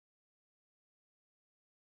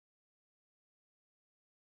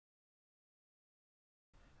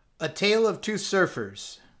A Tale of Two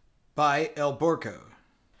Surfers by El Borco.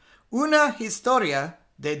 Una historia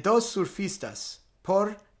de dos surfistas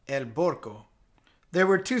por El Borco. There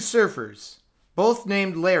were two surfers, both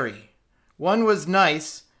named Larry. One was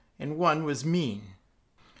nice and one was mean.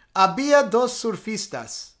 Había dos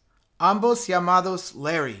surfistas, ambos llamados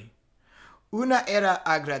Larry. Una era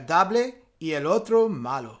agradable y el otro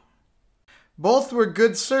malo. Both were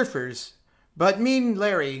good surfers, but mean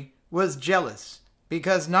Larry was jealous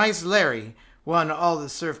because nice Larry won all the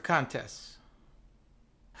surf contests.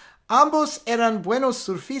 Ambos eran buenos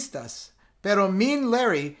surfistas, pero mean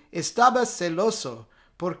Larry estaba celoso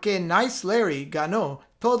porque nice Larry ganó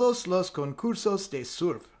todos los concursos de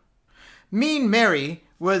surf. Mean Mary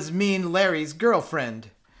was mean Larry's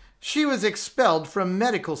girlfriend. She was expelled from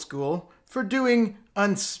medical school for doing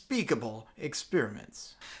unspeakable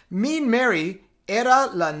experiments. Mean Mary era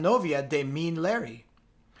la novia de mean Larry.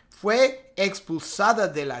 Fue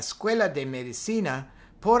expulsada de la escuela de medicina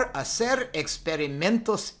por hacer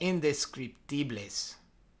experimentos indescriptibles.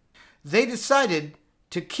 They decided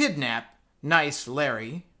to kidnap nice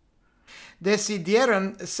Larry.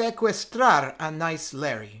 Decidieron secuestrar a nice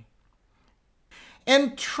Larry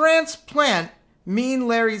and transplant mean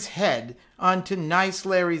Larry's head onto nice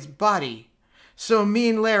Larry's body so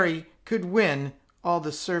mean Larry could win all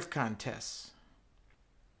the surf contests.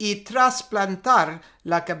 Y trasplantar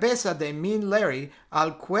la cabeza de mean Larry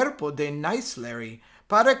al cuerpo de nice Larry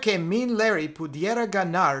para que mean Larry pudiera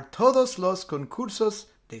ganar todos los concursos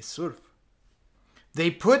de surf. They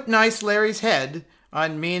put nice Larry's head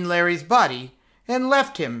on mean Larry's body and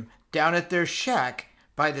left him down at their shack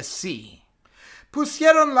by the sea.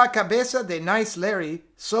 Pusieron la cabeza de nice Larry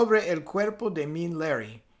sobre el cuerpo de mean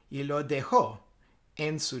Larry y lo dejó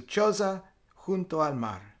en su choza junto al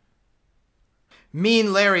mar.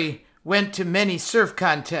 Mean Larry went to many surf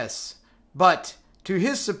contests, but to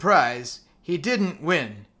his surprise, he didn't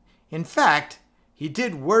win. In fact, he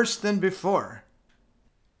did worse than before.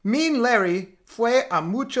 Mean Larry fue a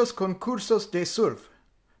muchos concursos de surf,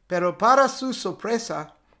 pero para su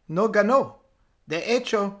sorpresa, no ganó. De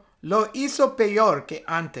hecho, lo hizo peor que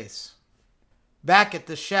antes. Back at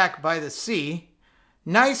the shack by the sea,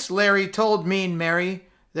 nice Larry told mean Mary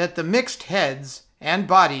that the mixed heads and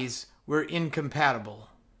bodies were incompatible.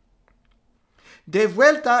 De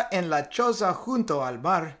vuelta en la choza junto al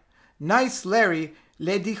mar, nice Larry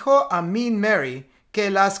le dijo a mean Mary que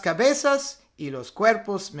las cabezas y los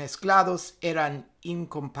cuerpos mezclados eran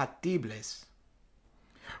incompatibles.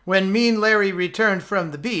 When mean Larry returned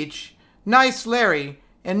from the beach, nice Larry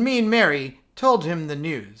and mean Mary told him the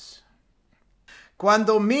news.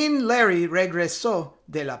 Cuando mean Larry regresó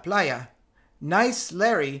de la playa, nice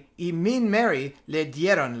Larry y mean Mary le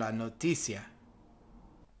dieron la noticia.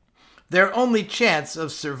 Their only chance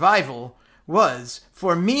of survival was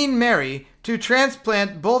for mean Mary to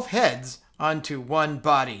transplant both heads onto one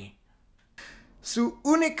body. Su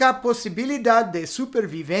única posibilidad de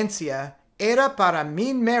supervivencia era para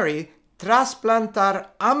mean Mary trasplantar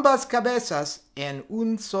ambas cabezas en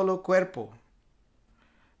un solo cuerpo.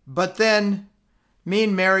 But then,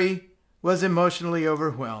 mean Mary was emotionally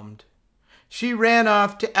overwhelmed. She ran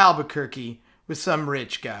off to Albuquerque with some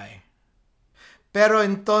rich guy. Pero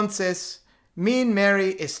entonces, mean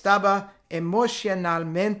Mary estaba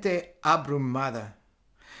emocionalmente abrumada.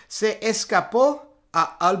 Se escapó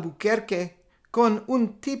a Albuquerque con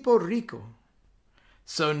un tipo rico.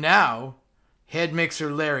 So now, Head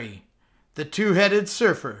Mixer Larry, the two-headed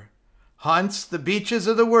surfer, haunts the beaches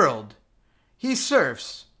of the world. He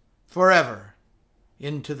surfs forever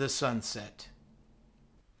into the sunset.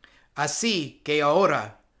 Así que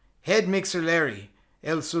ahora, Head Mixer Larry,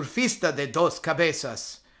 el surfista de dos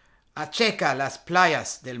cabezas, acheca las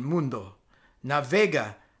playas del mundo,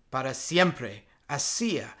 navega para siempre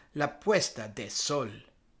hacia la puesta de sol.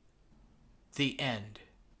 The end.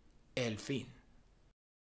 El fin.